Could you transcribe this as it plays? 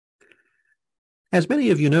As many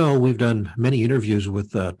of you know, we've done many interviews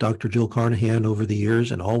with Dr. Jill Carnahan over the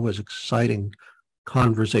years, and always exciting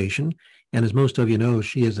conversation. And as most of you know,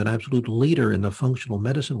 she is an absolute leader in the functional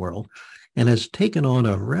medicine world and has taken on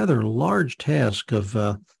a rather large task of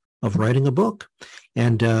writing a book.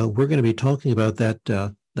 And we're going to be talking about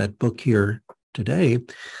that book here today.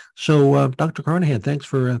 So, Dr. Carnahan, thanks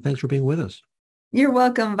for being with us. You're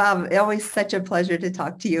welcome, Bob. Always such a pleasure to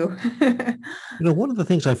talk to you. One of the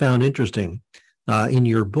things I found interesting in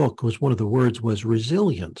your book was one of the words was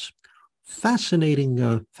resilience. Fascinating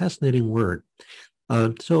word.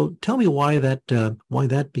 So tell me why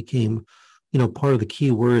that became, part of the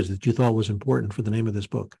key words that you thought was important for the name of this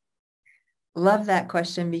book. Love that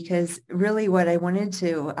question, because really what I wanted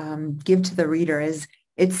to give to the reader is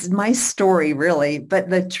it's my story, really. But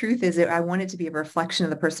the truth is that I want it to be a reflection of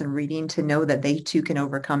the person reading, to know that they too can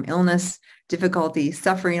overcome illness, difficulty,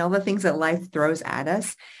 suffering, all the things that life throws at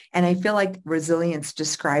us. And I feel like resilience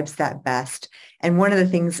describes that best. And one of the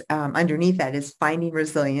things underneath that is finding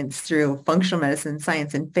resilience through functional medicine,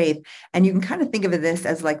 science, and faith. And you can kind of think of this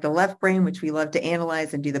as like the left brain, which we love to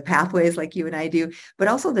analyze and do the pathways like you and I do, but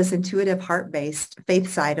also this intuitive heart-based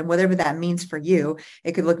faith side. And whatever that means for you,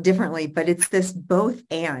 it could look differently, but it's this both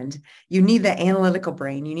and. You need that analytical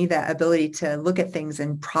brain. You need that ability to look at things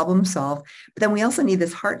and problem solve. But then we also need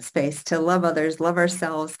this heart space to love others, love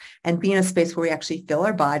ourselves, and be in a space where we actually feel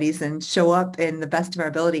our bodies and show up in the best of our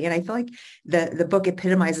ability. And I feel like the book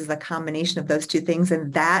epitomizes the combination of those two things.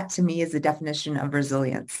 And that to me is the definition of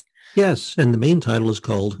resilience. Yes. And the main title is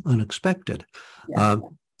called Unexpected. Yeah.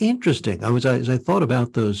 Interesting. As I thought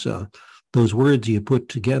about those words you put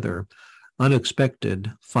together,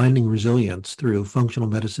 unexpected, finding resilience through functional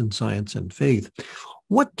medicine, science, and faith.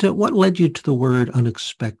 What led you to the word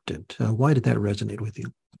unexpected? Why did that resonate with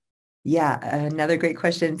you? Yeah, another great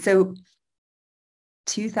question. So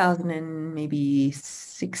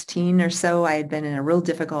 2016 or so, I had been in a real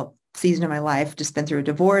difficult season of my life, just been through a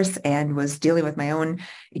divorce and was dealing with my own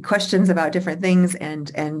questions about different things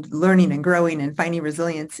and learning and growing and finding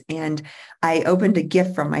resilience. And I opened a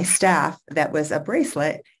gift from my staff that was a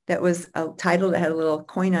bracelet that was a title that had a little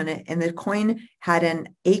coin on it. And the coin had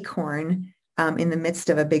an acorn in the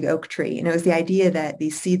midst of a big oak tree. And it was the idea that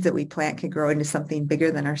these seeds that we plant can grow into something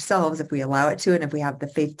bigger than ourselves if we allow it to, and if we have the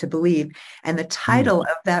faith to believe. And the title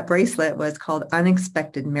of that bracelet was called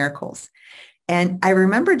Unexpected Miracles. And I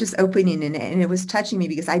remember just opening it, and it was touching me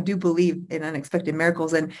because I do believe in unexpected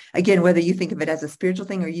miracles. And again, whether you think of it as a spiritual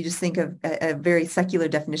thing or you just think of a very secular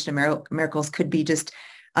definition of miracles, could be just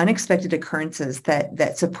unexpected occurrences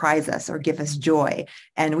that surprise us or give us joy.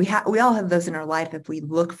 And we all have those in our life if we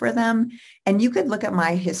look for them. And you could look at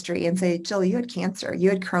my history and say, Jill, you had cancer, you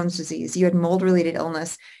had Crohn's disease, you had mold-related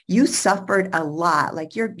illness, you suffered a lot.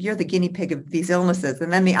 Like you're the guinea pig of these illnesses.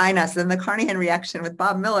 And then the INS and the Carnahan reaction with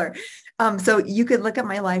Bob Miller. So you could look at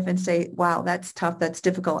my life and say, wow, that's tough, that's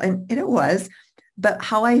difficult. And it was. But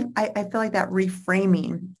how I feel like that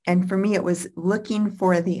reframing, and for me, it was looking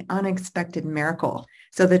for the unexpected miracle.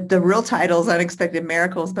 So the real title is Unexpected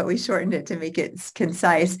Miracles, but we shortened it to make it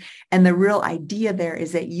concise. And the real idea there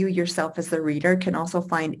is that you yourself as the reader can also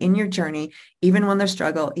find in your journey, even when there's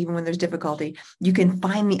struggle, even when there's difficulty, you can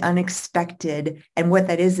find the unexpected. And what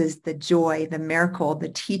that is the joy, the miracle, the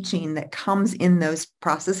teaching that comes in those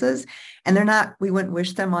processes. And we wouldn't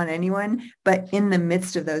wish them on anyone, but in the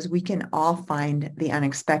midst of those, we can all find the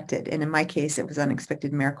unexpected. And in my case, it was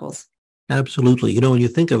Unexpected Miracles. Absolutely. When you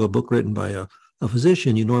think of a book written by a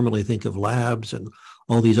physician, you normally think of labs and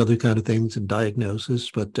all these other kind of things and diagnosis.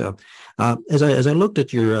 But as I looked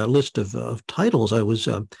at your list of titles, I was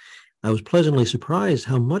pleasantly surprised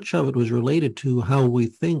how much of it was related to how we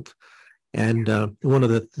think. And one of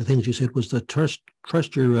the things you said was to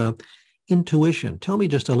trust your intuition. Tell me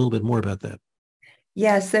just a little bit more about that.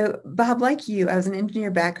 Yeah. So Bob, like you, I was an engineer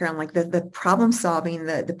background, like the problem solving,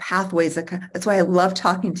 the pathways. That's why I love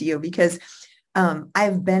talking to you, because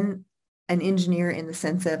I've been an engineer in the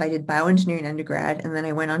sense of I did bioengineering undergrad, and then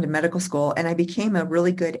I went on to medical school, and I became a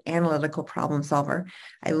really good analytical problem solver.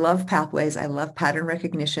 I love pathways. I love pattern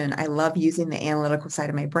recognition. I love using the analytical side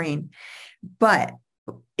of my brain. But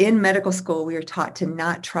in medical school, we are taught to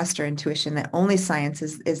not trust our intuition, that only science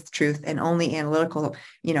is truth and only analytical,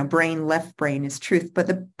 left brain is truth. But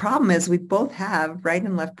the problem is we both have right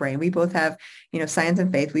and left brain. We both have, science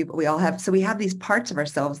and faith. We all have. So we have these parts of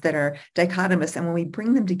ourselves that are dichotomous. And when we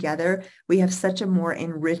bring them together, we have such a more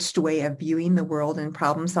enriched way of viewing the world and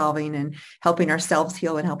problem solving and helping ourselves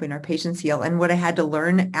heal and helping our patients heal. And what I had to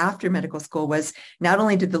learn after medical school was not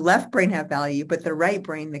only did the left brain have value, but the right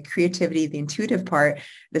brain, the creativity, the intuitive part,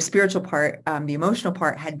 the spiritual part, the emotional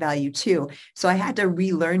part had value too. So I had to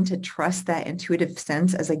relearn to trust that intuitive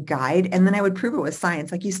sense as a guide. And then I would prove it with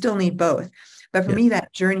science. Like, you still need both. But for me,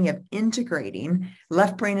 that journey of integrating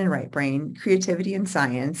left brain and right brain, creativity and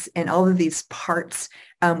science, and all of these parts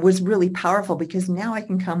was really powerful, because now I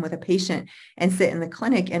can come with a patient and sit in the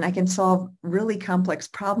clinic and I can solve really complex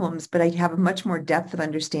problems, but I have a much more depth of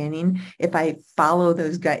understanding if I follow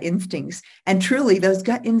those gut instincts. And truly, those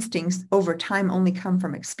gut instincts over time only come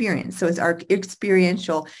from experience. So it's our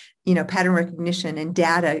experiential pattern recognition and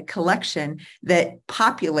data collection that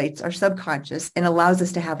populates our subconscious and allows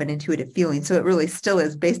us to have an intuitive feeling. So it really still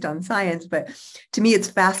is based on science, but to me,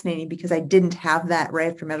 it's fascinating because I didn't have that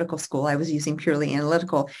right after medical school. I was using purely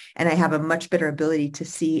analytical, and I have a much better ability to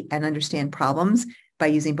see and understand problems by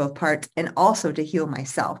using both parts, and also to heal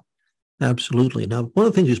myself. Absolutely. Now, one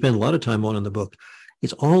of the things you spend a lot of time on in the book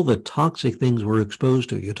is all the toxic things we're exposed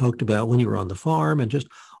to. You talked about when you were on the farm and just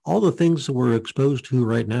all the things that we're exposed to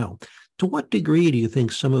right now. To what degree do you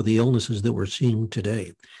think some of the illnesses that we're seeing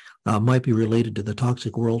today might be related to the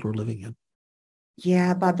toxic world we're living in?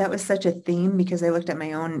 Yeah, Bob, that was such a theme, because I looked at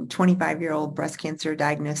my own 25-year-old breast cancer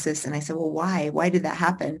diagnosis and I said, well, why? Why did that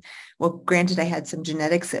happen? Well, granted, I had some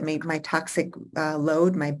genetics that made my toxic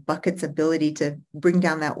load, my bucket's ability to bring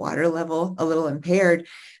down that water level, a little impaired.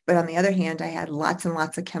 But on the other hand, I had lots and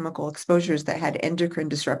lots of chemical exposures that had endocrine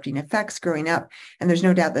disrupting effects growing up. And there's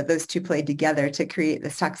no doubt that those two played together to create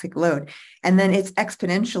this toxic load. And then it's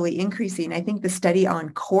exponentially increasing. I think the study on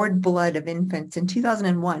cord blood of infants in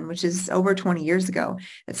 2001, which is over 20 years ago,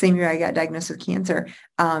 that same year I got diagnosed with cancer,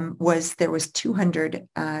 there was 200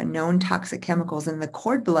 known toxic chemicals in the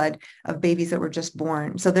cord blood of babies that were just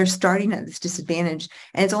born. So they're starting at this disadvantage,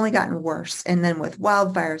 and it's only gotten worse. And then with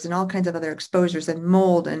wildfires and all kinds of other exposures and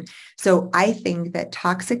mold. And so I think that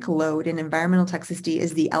toxic load and environmental toxicity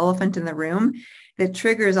is the elephant in the room that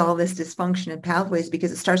triggers all this dysfunction in pathways,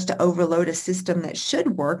 because it starts to overload a system that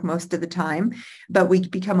should work most of the time, but we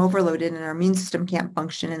become overloaded and our immune system can't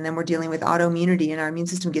function. And then we're dealing with autoimmunity and our immune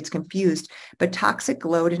system gets confused. But toxic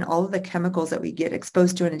load and all of the chemicals that we get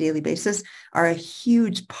exposed to on a daily basis are a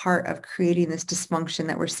huge part of creating this dysfunction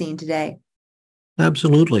that we're seeing today.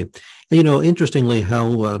 Absolutely. Interestingly,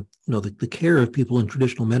 how, the care of people in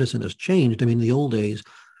traditional medicine has changed. I mean, in the old days,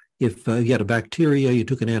 if you had a bacteria, you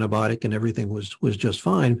took an antibiotic and everything was just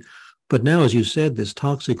fine. But now, as you said, this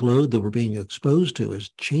toxic load that we're being exposed to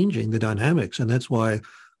is changing the dynamics. And that's why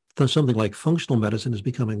something like functional medicine is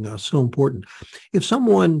becoming so important. If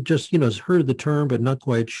someone just, has heard the term but not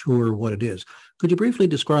quite sure what it is, could you briefly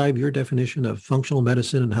describe your definition of functional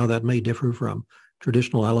medicine and how that may differ from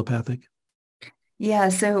traditional allopathic? Yeah,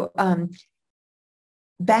 so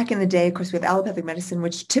back in the day, of course, we have allopathic medicine,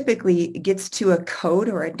 which typically gets to a code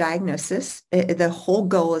or a diagnosis. The whole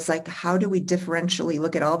goal is like, how do we differentially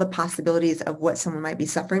look at all the possibilities of what someone might be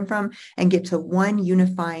suffering from and get to one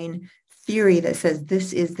unifying theory that says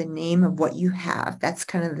this is the name of what you have. That's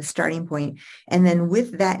kind of the starting point. And then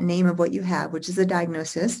with that name of what you have, which is a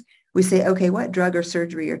diagnosis, we say, okay, what drug or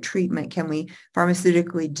surgery or treatment can we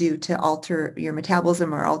pharmaceutically do to alter your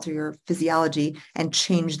metabolism or alter your physiology and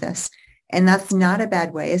change this? And that's not a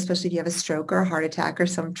bad way, especially if you have a stroke or a heart attack or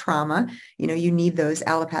some trauma. You need those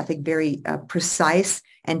allopathic, very precise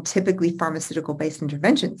and typically pharmaceutical-based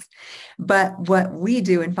interventions. But what we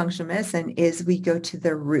do in functional medicine is we go to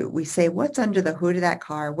the root. We say, what's under the hood of that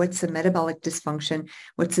car? What's the metabolic dysfunction?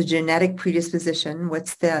 What's the genetic predisposition?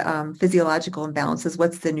 What's the physiological imbalances?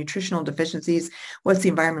 What's the nutritional deficiencies? What's the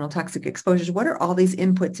environmental toxic exposures? What are all these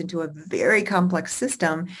inputs into a very complex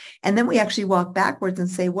system? And then we actually walk backwards and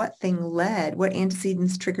say, what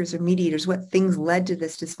antecedents, triggers, or mediators, what things led to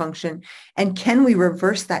this dysfunction? And can we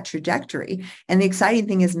reverse that trajectory? And the exciting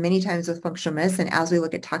thing is, many times with functional medicine, as we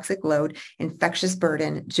look at toxic load, infectious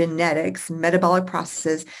burden, genetics, metabolic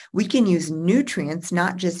processes, we can use nutrients,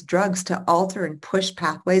 not just drugs, to alter and push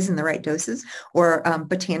pathways in the right doses, or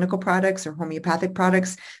botanical products or homeopathic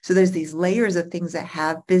products. So there's these layers of things that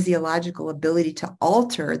have physiological ability to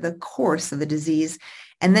alter the course of the disease.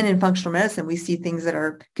 And then in functional medicine, we see things that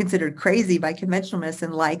are considered crazy by conventional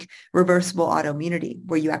medicine, like reversible autoimmunity,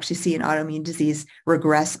 where you actually see an autoimmune disease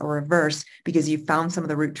regress or reverse because you've found some of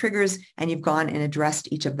the root triggers and you've gone and addressed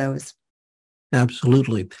each of those.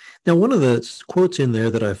 Absolutely. Now, one of the quotes in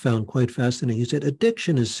there that I found quite fascinating, he said,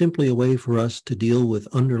 addiction is simply a way for us to deal with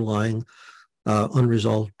underlying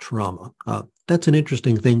unresolved trauma. That's an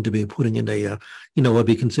interesting thing to be putting in what would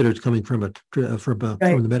be considered coming from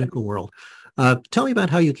the medical world. Tell me about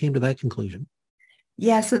how you came to that conclusion.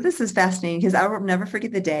 Yeah, so this is fascinating because I'll never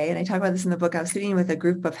forget the day. And I talk about this in the book. I was sitting with a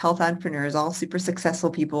group of health entrepreneurs, all super successful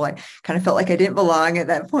people. I kind of felt like I didn't belong at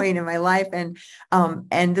that point in my life. And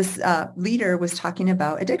this leader was talking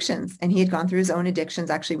about addictions. And he had gone through his own addictions,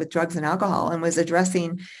 actually with drugs and alcohol, and was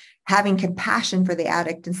addressing having compassion for the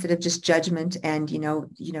addict instead of just judgment and,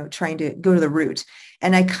 trying to go to the root.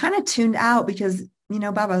 And I kind of tuned out because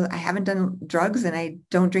Bob, I haven't done drugs and I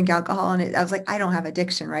don't drink alcohol. And I was like, I don't have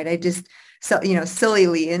addiction, right? I just, so,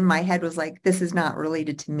 sillily in my head was like, this is not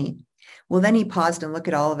related to me. Well, then he paused and looked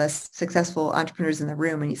at all of us successful entrepreneurs in the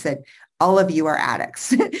room and he said, all of you are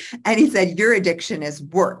addicts. And he said, your addiction is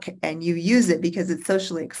work and you use it because it's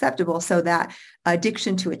socially acceptable. So that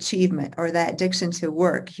addiction to achievement or that addiction to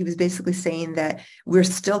work, he was basically saying that we're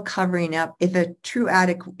still covering up. If a true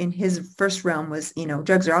addict in his first realm was,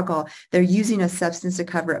 drugs or alcohol, they're using a substance to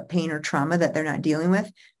cover up pain or trauma that they're not dealing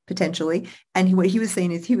with, potentially. And what he was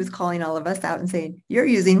saying is he was calling all of us out and saying, you're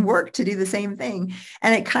using work to do the same thing.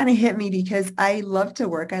 And it kind of hit me because I love to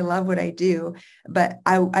work. I love what I do. But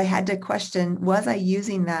I had to question, was I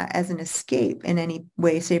using that as an escape in any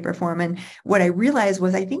way, shape, or form? And what I realized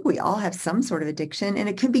was I think we all have some sort of addiction, and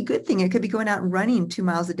it could be a good thing. It could be going out and running 2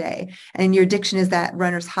 miles a day. And your addiction is that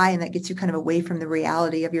runner's high, and that gets you kind of away from the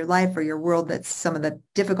reality of your life or your world. That's some of the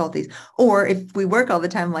difficulties. Or if we work all the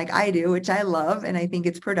time like I do, which I love, and I think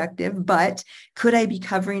it's productive, but could I be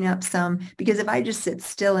covering up some? Because if I just sit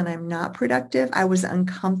still and I'm not productive, I was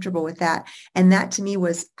uncomfortable with that. And that to me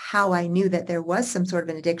was how I knew that there was some sort of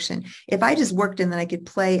an addiction. If I just worked and then I could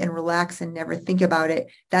play and relax and never think about it,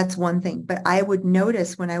 that's one thing. But I would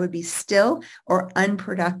notice when I would be still or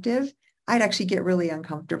unproductive, I'd actually get really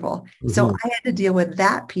uncomfortable. So I had to deal with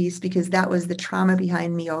that piece because that was the trauma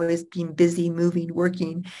behind me always being busy, moving,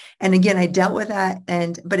 working. And again, I dealt with that,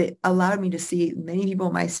 but it allowed me to see many people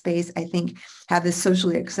in my space, I think, have this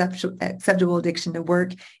socially acceptable addiction to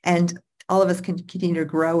work. And all of us can continue to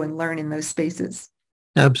grow and learn in those spaces.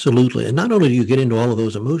 Absolutely. And not only do you get into all of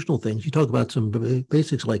those emotional things, you talk about some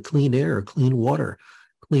basics like clean air, clean water,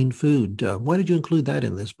 clean food. Why did you include that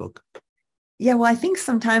in this book? Yeah, well, I think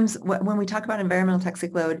sometimes when we talk about environmental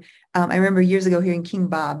toxic load, I remember years ago hearing King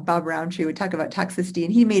Bob Roundtree would talk about toxicity,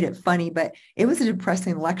 and he made it funny, but it was a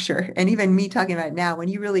depressing lecture. And even me talking about it now, when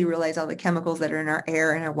you really realize all the chemicals that are in our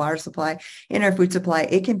air, in our water supply, in our food supply,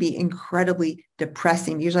 it can be incredibly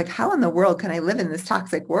depressing. You're like, how in the world can I live in this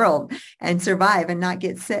toxic world and survive and not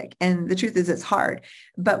get sick? And the truth is it's hard.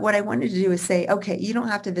 But what I wanted to do is say, okay, you don't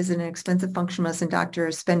have to visit an expensive functional medicine doctor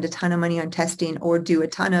or spend a ton of money on testing or do a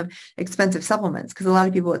ton of expensive supplements, because a lot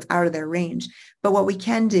of people, it's out of their range. But what we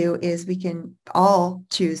can do is we can all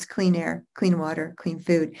choose clean air, clean water, clean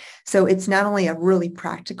food. So it's not only a really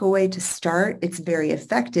practical way to start, it's very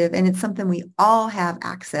effective, and it's something we all have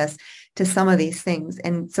access to some of these things.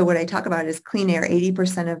 And so what I talk about is clean air.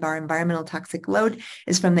 80% of our environmental toxic load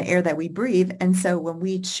is from the air that we breathe. And so when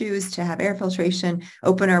we choose to have air filtration,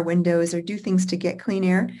 open our windows, or do things to get clean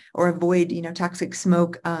air or avoid, toxic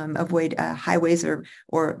smoke, avoid highways or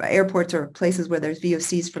airports or places where there's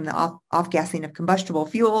VOCs from the off-gassing of combustible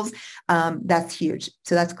fuels, that's huge.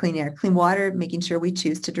 So that's clean air. Clean water, making sure we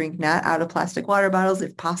choose to drink not out of plastic water bottles,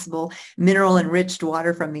 if possible, mineral enriched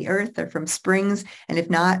water from the earth or from springs. And if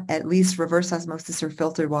not, at least reverse osmosis or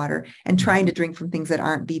filtered water, and trying to drink from things that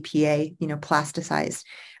aren't BPA, plasticized.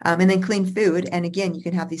 And then clean food. And again, you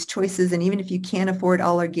can have these choices. And even if you can't afford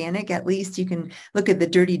all organic, at least you can look at the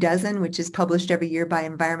Dirty Dozen, which is published every year by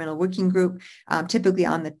Environmental Working Group. Typically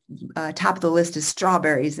on the top of the list is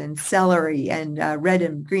strawberries and celery and red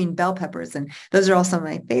and green bell peppers. And those are all some of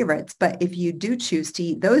my favorites. But if you do choose to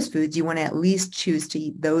eat those foods, you want to at least choose to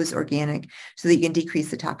eat those organic so that you can decrease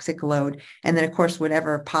the toxic load. And then, of course,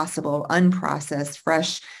 whatever possible unprocessed,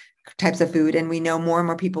 fresh types of food. And we know more and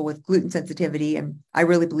more people with gluten sensitivity. And I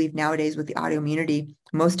really believe nowadays with the autoimmunity,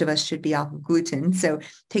 most of us should be off of gluten. So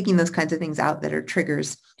taking those kinds of things out that are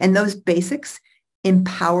triggers, and those basics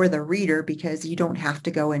empower the reader because you don't have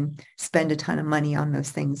to go and spend a ton of money on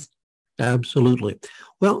those things. Absolutely.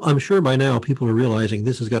 Well, I'm sure by now people are realizing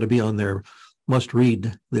this has got to be on their must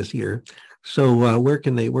read this year. So where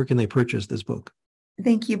can they purchase this book?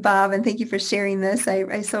 Thank you, Bob. And thank you for sharing this.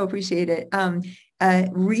 I so appreciate it.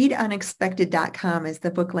 Readunexpected.com is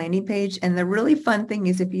the book landing page. And the really fun thing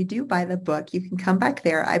is if you do buy the book, you can come back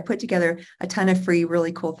there. I put together a ton of free,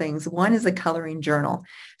 really cool things. One is a coloring journal.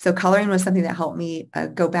 So coloring was something that helped me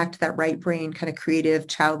go back to that right brain, kind of creative,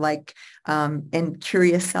 childlike, and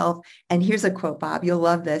curious self. And here's a quote, Bob, you'll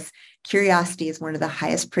love this. Curiosity is one of the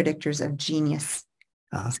highest predictors of genius.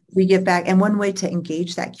 We get back, and one way to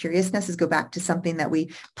engage that curiousness is go back to something that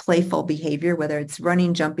we playful behavior, whether it's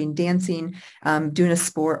running, jumping, dancing, doing a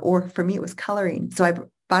sport, or for me, it was coloring. So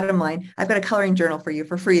bottom line, I've got a coloring journal for you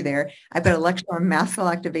for free there. I've got a lecture on mast cell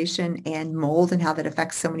activation and mold and how that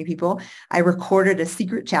affects so many people. I recorded a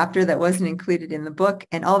secret chapter that wasn't included in the book,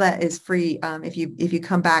 and all that is free if you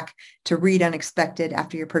come back to read Unexpected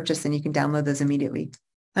after your purchase, and you can download those immediately.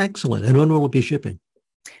 Excellent. And when will it be shipping?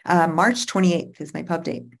 March 28th is my pub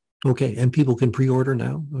date. Okay. And people can pre-order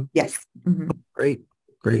now? Yes. Mm-hmm. Great.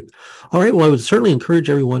 Great. All right. Well, I would certainly encourage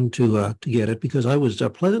everyone to get it, because I was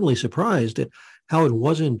pleasantly surprised at how it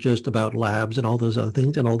wasn't just about labs and all those other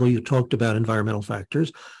things. And although you talked about environmental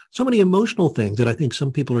factors, so many emotional things that I think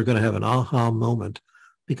some people are going to have an aha moment,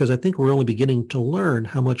 because I think we're only beginning to learn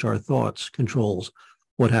how much our thoughts controls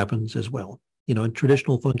what happens as well. You know, in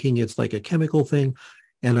traditional thinking, it's like a chemical thing.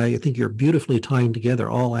 And I think you're beautifully tying together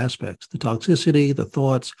all aspects, the toxicity, the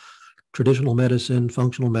thoughts, traditional medicine,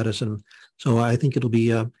 functional medicine. So I think it'll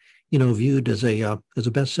be, viewed as a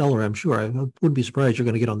bestseller, I'm sure. I wouldn't be surprised you're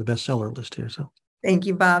going to get on the bestseller list here. So thank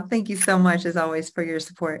you, Bob. Thank you so much, as always, for your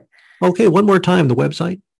support. Okay, one more time, the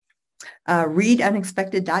website.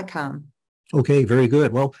 Readunexpected.com. Okay, very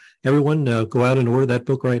good. Well, everyone go out and order that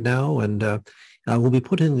book right now. And we'll be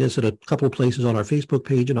putting this at a couple of places on our Facebook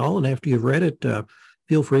page and all. And after you've read it,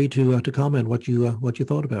 feel free to comment what you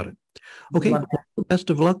thought about it. Okay, best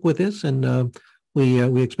of luck with this, and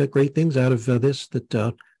we expect great things out of this.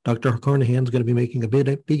 That Dr. Carnahan is going to be making a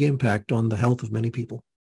big impact on the health of many people.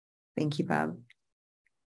 Thank you, Bob.